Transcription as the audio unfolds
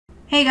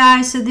Hey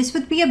guys, so this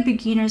would be a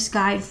beginner's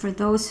guide for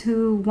those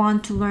who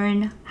want to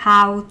learn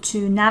how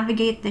to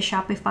navigate the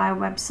Shopify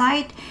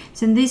website.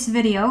 So in this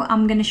video,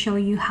 I'm going to show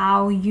you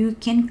how you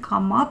can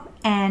come up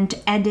and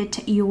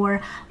edit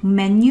your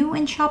menu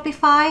in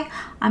Shopify.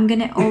 I'm going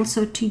to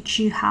also teach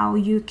you how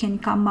you can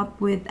come up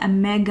with a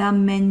mega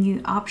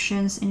menu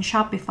options in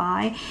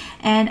Shopify.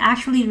 And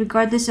actually,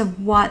 regardless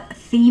of what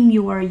theme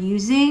you are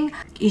using,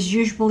 is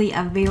usually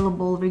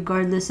available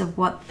regardless of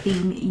what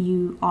theme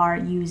you are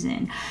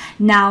using.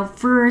 Now,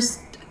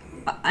 first,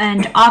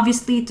 and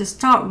obviously to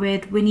start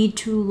with, we need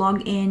to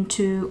log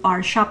into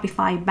our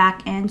Shopify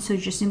backend. So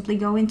just simply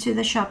go into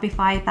the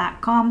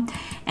shopify.com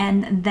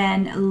and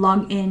then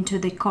log into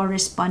the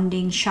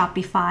corresponding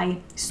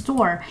Shopify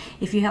store.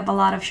 If you have a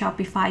lot of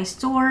Shopify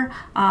store,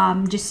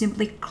 just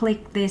simply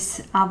click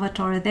this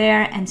avatar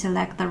there and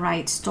select the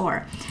right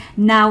store.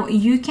 Now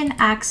you can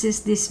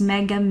access this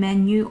mega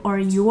menu or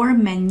your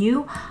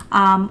menu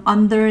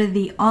under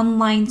the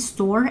online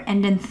store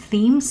and then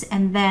themes,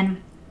 and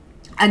then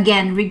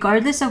again,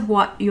 regardless of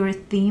what your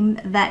theme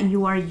that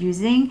you are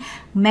using,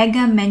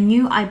 mega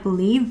menu, I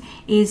believe,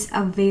 is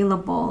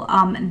available.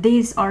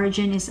 This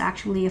origin is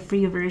actually a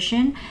free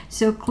version.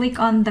 So click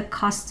on the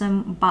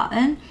custom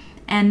button,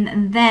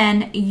 and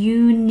then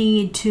you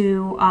need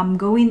to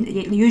go in.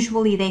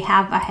 Usually they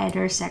have a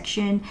header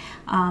section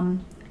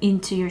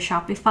into your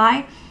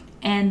Shopify.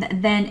 And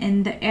then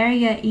in the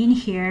area in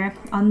here,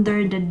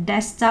 under the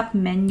desktop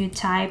menu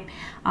type,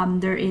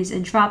 there is a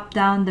drop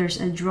down, there's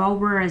a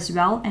drawer as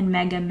well, and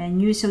mega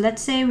menu. So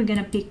let's say we're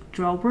gonna pick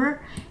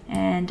drawer,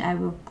 and I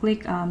will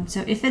click.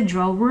 So if a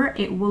drawer,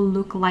 it will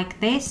look like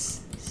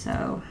this.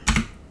 So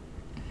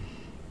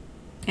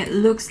it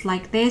looks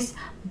like this,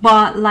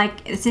 but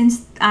like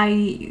since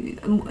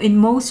in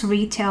most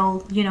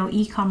retail,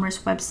 e-commerce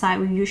website,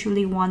 we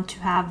usually want to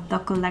have the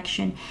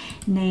collection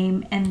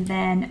name, and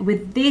then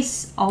with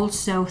this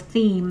also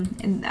theme,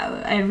 and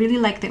I really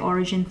like the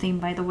origin theme,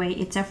 by the way.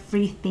 It's a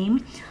free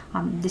theme.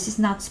 This is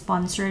not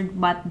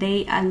sponsored, but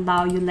they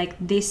allow you like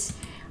this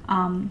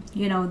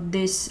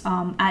this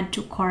add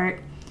to cart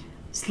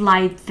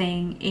slide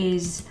thing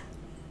is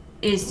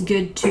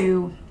good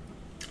to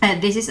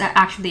this is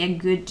actually a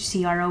good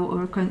CRO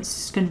or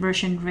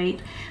conversion rate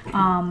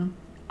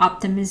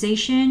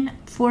optimization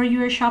for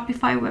your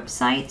Shopify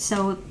website.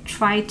 So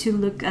try to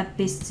look at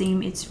this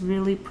theme. It's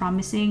really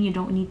promising. You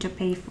don't need to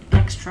pay for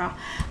extra.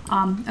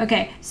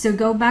 Okay, so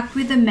go back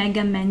with the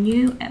mega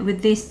menu.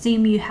 With this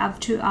theme, you have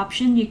two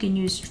options. You can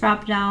use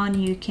drop down,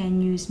 you can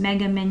use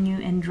mega menu,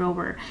 and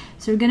drawer.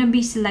 So we're gonna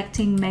be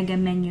selecting mega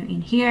menu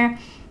in here.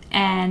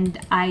 And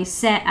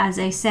as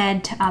I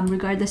said,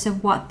 regardless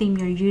of what theme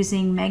you're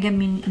using, mega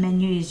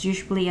menu is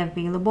usually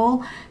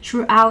available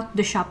throughout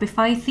the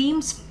Shopify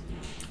themes.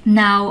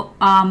 Now,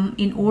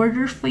 in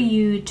order for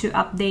you to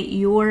update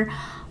your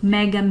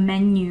mega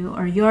menu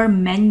or your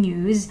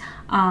menus,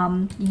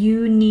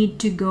 you need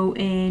to go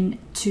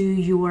into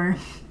your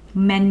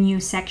menu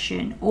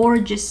section, or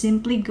just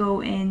simply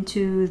go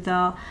into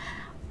the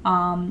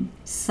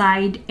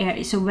side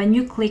area. So when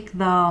you click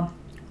the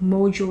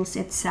modules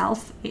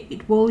itself,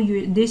 it will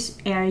use this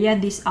area.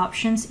 These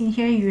options in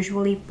here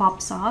usually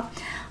pops up.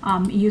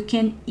 You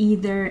can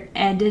either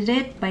edit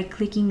it by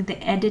clicking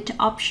the edit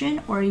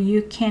option, or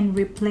you can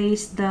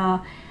replace the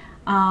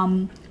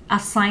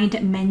assigned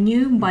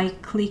menu by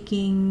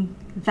clicking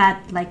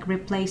that like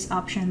replace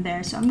option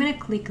there. So I'm gonna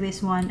click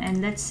this one,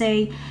 and let's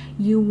say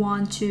you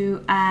want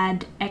to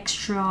add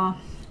extra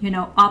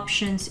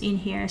options in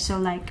here. So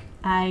like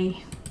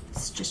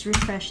let's just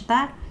refresh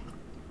that.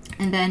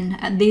 And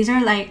then these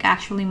are like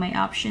actually my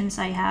options.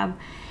 I have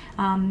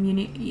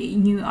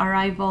new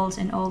arrivals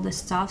and all the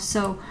stuff.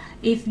 So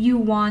if you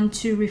want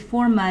to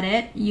reformat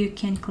it, you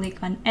can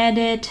click on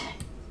edit.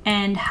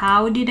 And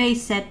how did I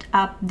set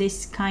up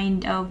this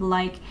kind of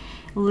like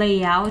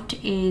layout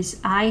is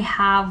I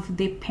have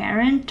the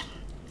parent.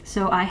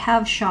 So I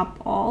have shop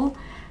all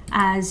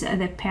as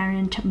the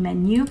parent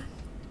menu.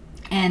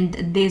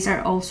 And these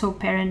are also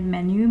parent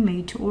menu,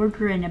 made to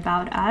order, and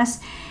about us.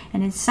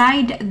 And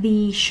inside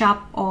the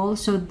shop all,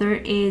 so there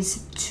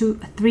is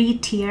three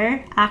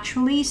tier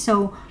actually.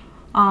 So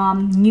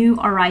new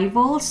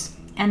arrivals,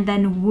 and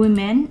then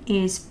women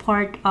is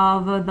part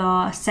of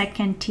the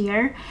second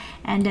tier,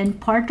 and then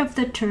part of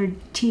the third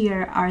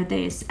tier are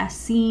this as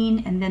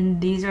seen, and then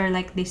these are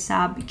like the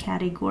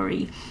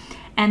subcategory.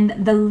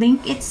 And the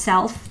link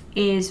itself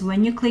is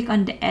when you click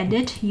on the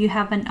edit, you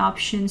have an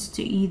options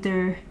to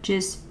either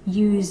just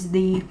use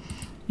the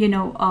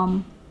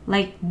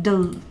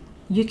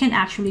you can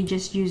actually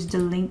just use the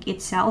link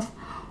itself,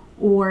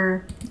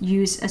 or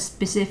use a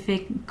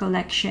specific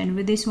collection.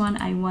 With this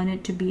one, I want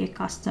it to be a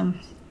custom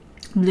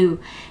blue.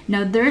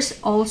 Now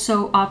there's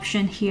also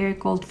option here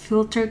called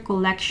filter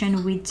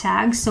collection with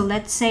tags. So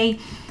let's say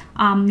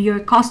your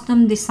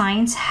custom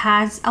designs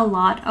has a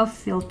lot of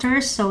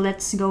filters. So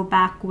let's go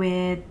back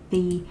with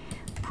the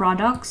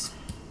products.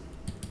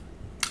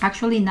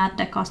 Actually, not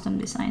the custom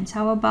designs.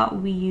 How about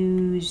we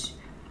use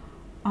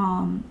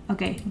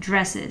okay,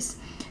 dresses.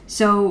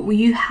 So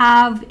you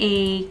have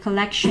a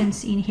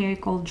collections in here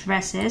called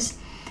dresses,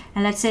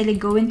 and let's say they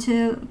go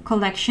into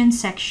collection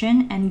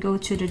section and go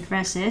to the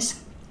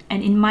dresses.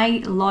 And in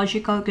my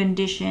logical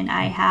condition,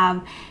 I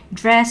have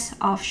dress,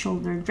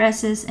 off-shoulder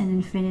dresses, and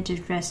infinity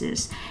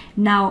dresses.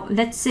 Now,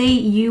 let's say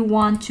you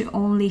want to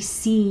only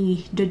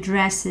see the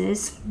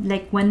dresses,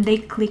 like when they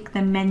click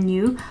the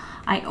menu,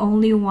 I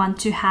only want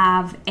to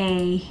have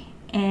a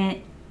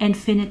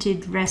infinity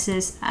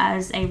dresses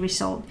as a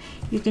result.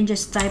 You can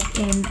just type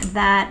in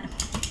that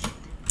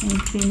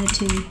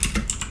infinity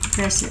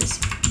dresses.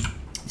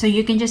 So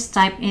you can just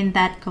type in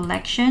that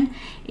collection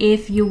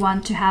if you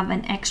want to have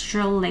an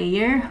extra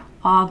layer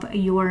of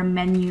your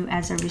menu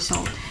as a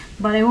result.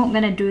 But I won't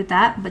gonna do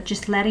that, but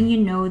just letting you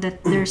know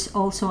that there's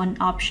also an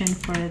option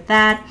for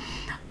that.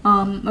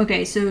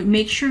 Okay, so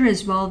make sure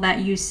as well that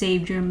you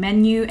saved your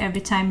menu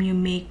every time you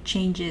make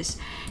changes.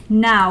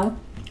 Now,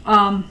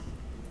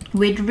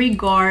 with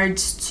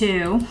regards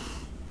to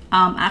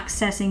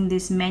accessing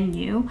this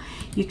menu,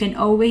 you can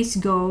always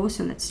go,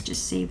 so let's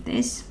just save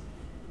this.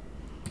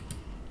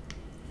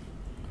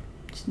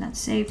 It's not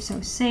saved,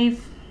 so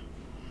save.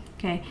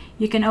 Okay,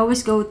 you can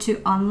always go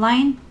to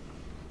online.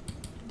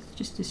 Let's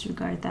just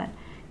disregard that.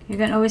 You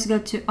can always go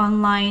to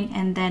online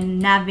and then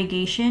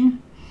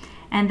navigation.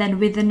 And then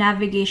with the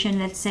navigation,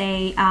 let's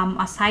say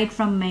aside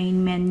from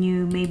main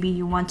menu, maybe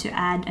you want to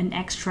add an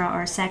extra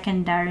or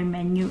secondary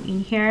menu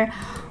in here.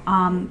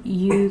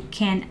 You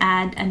can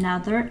add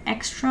another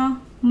extra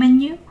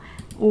menu,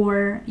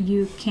 or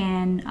you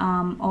can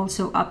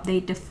also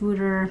update the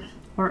footer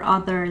or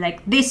other,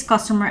 like this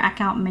customer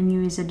account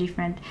menu is a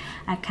different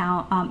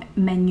account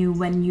menu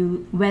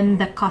when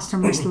the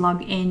customers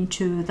log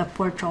into the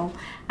portal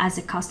as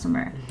a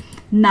customer.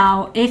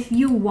 Now, if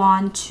you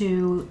want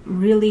to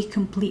really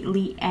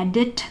completely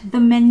edit the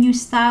menu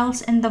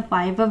styles and the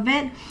vibe of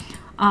it,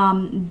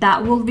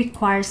 that will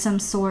require some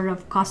sort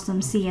of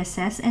custom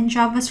CSS and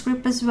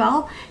JavaScript as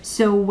well.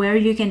 So where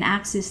you can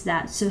access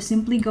that, so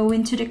simply go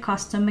into the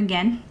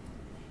customize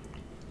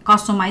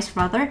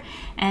rather,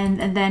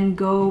 and then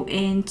go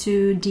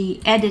into the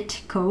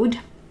edit code,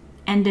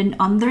 and then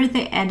under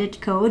the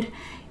edit code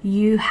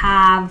you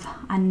have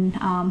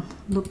an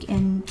look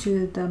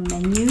into the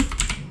menu.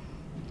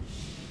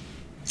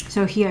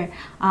 So here,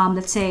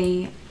 let's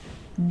say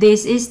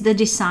this is the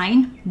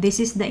design, this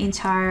is the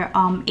entire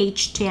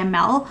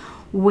HTML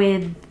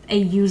with a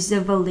use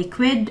of a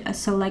liquid.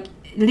 So like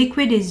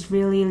liquid is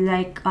really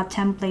like a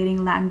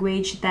templating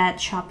language that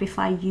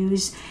Shopify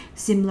use,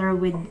 similar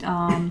with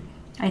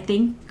I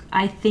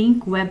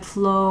think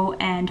Webflow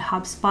and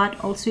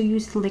HubSpot also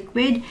use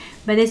liquid,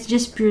 but it's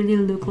just purely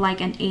look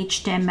like an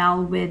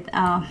HTML with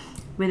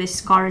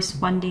its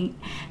corresponding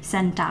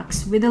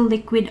syntax. With a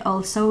liquid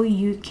also,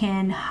 you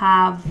can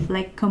have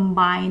like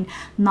combine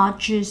not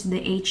just the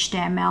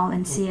HTML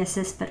and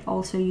CSS, but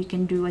also you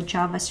can do a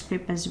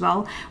JavaScript as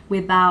well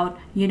without,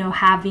 you know,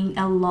 having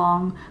a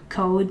long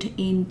code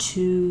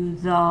into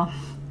the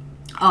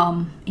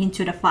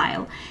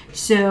file.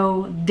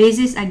 So this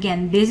is,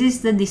 again, this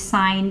is the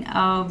design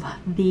of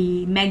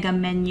the Mege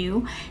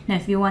menu. Now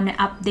if you want to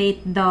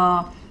update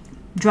the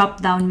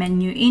drop down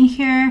menu in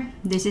here,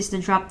 this is the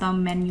drop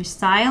down menu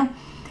style.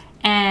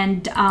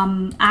 And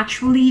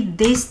actually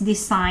this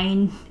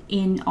design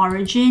in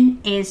origin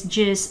is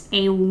just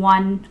a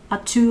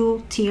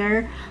 2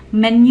 tier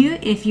menu.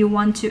 If you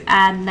want to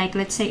add, like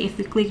let's say if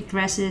you click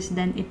dresses,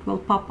 then it will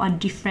pop a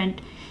different,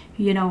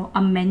 you know,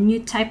 a menu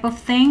type of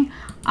thing.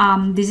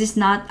 This is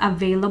not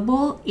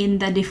available in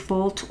the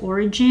default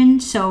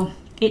origin, so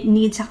it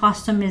needs a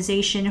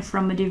customization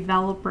from a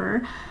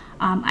developer.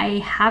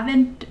 I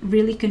haven't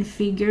really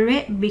configured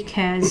it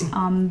because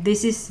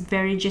this is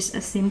very just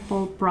a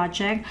simple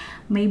project.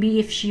 Maybe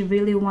if she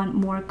really want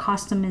more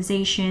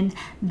customization,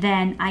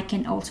 then I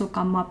can also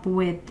come up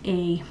with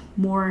a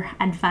more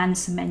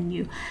advanced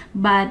menu.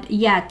 But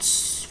yeah,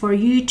 for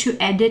you to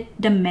edit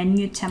the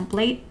menu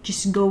template,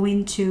 just go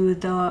into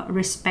the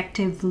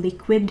respective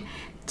liquid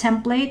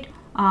template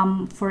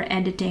for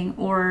editing,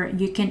 or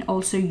you can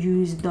also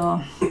use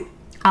the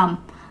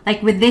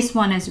like with this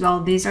one as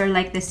well. These are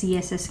like the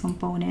CSS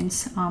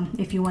components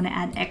if you want to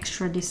add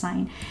extra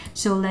design.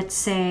 So let's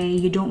say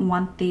you don't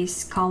want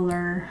this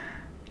color,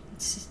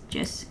 it's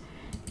just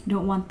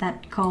don't want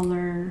that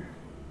color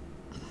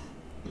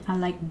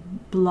like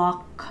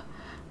block.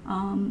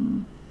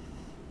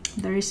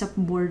 There is a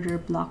border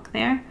block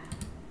there,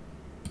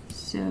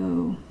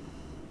 so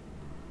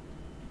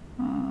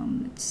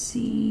let's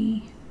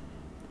see,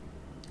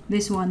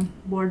 this one,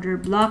 border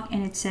block,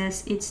 and it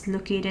says it's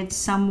located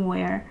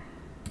somewhere.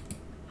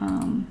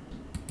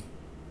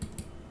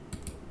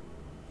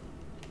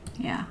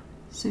 Yeah,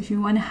 so if you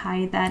want to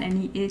hide that,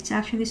 and it's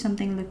actually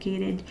something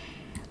located,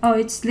 oh,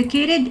 it's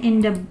located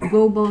in the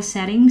global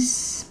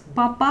settings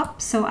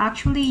pop-up. So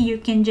actually you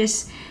can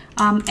just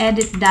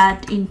edit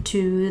that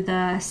into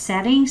the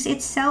settings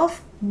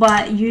itself,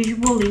 but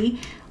usually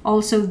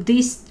also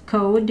this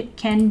code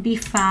can be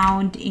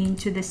found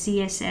into the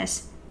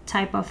CSS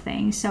type of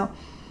thing. So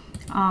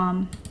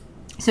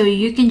so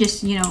you can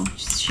just, you know,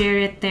 share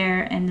it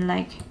there and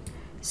like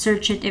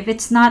search it. If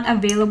it's not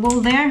available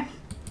there,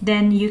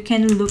 then you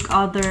can look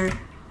other,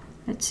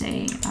 let's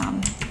say,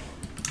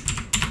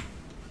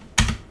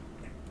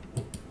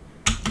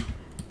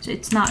 so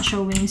it's not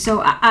showing.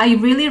 So I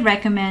really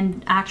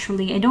recommend,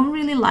 actually, I don't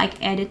really like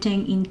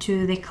editing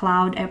into the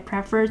cloud. I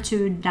prefer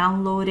to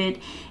download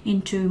it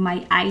into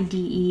my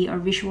IDE or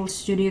Visual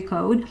Studio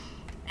Code,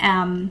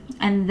 and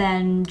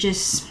then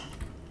just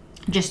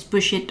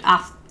push it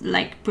off,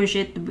 like push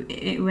it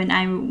when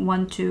I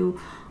want to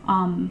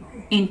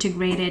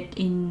integrate it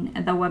in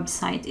the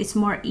website. It's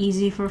more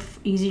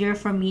easier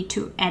for me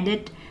to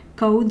edit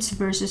codes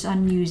versus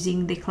on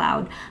using the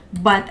cloud.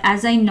 But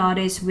as I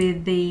noticed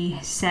with the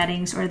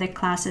settings or the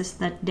classes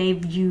that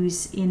they've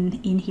used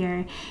in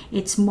here,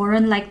 it's more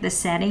on like the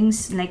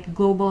settings, like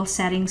global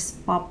settings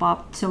pop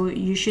up, so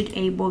you should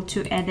able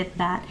to edit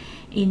that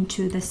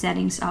into the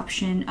settings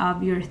option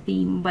of your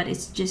theme. But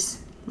it's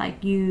just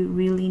like you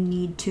really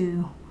need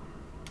to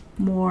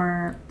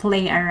more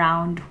play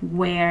around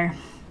where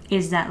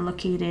is that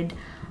located,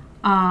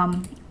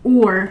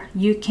 or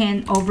you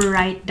can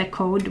overwrite the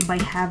code by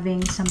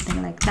having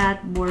something like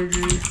that, border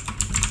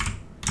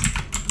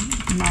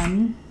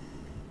none,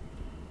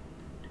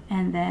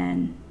 and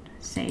then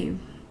save.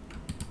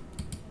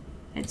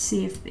 Let's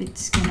see if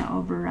it's gonna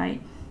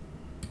overwrite.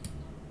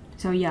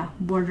 So yeah,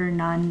 border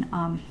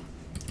none,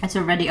 it's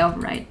already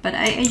overwrite, but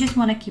I just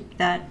want to keep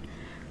that.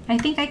 I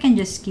think I can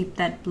just keep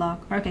that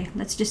block. Okay,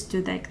 let's just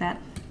do like that.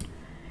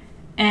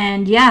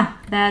 And yeah,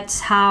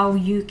 that's how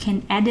you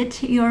can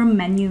edit your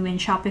menu in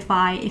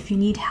Shopify. If you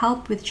need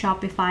help with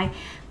Shopify,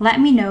 let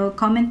me know.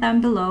 Comment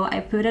down below.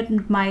 I put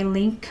it my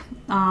link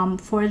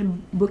for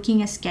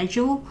booking a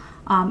schedule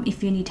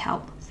if you need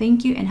help.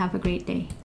 Thank you and have a great day.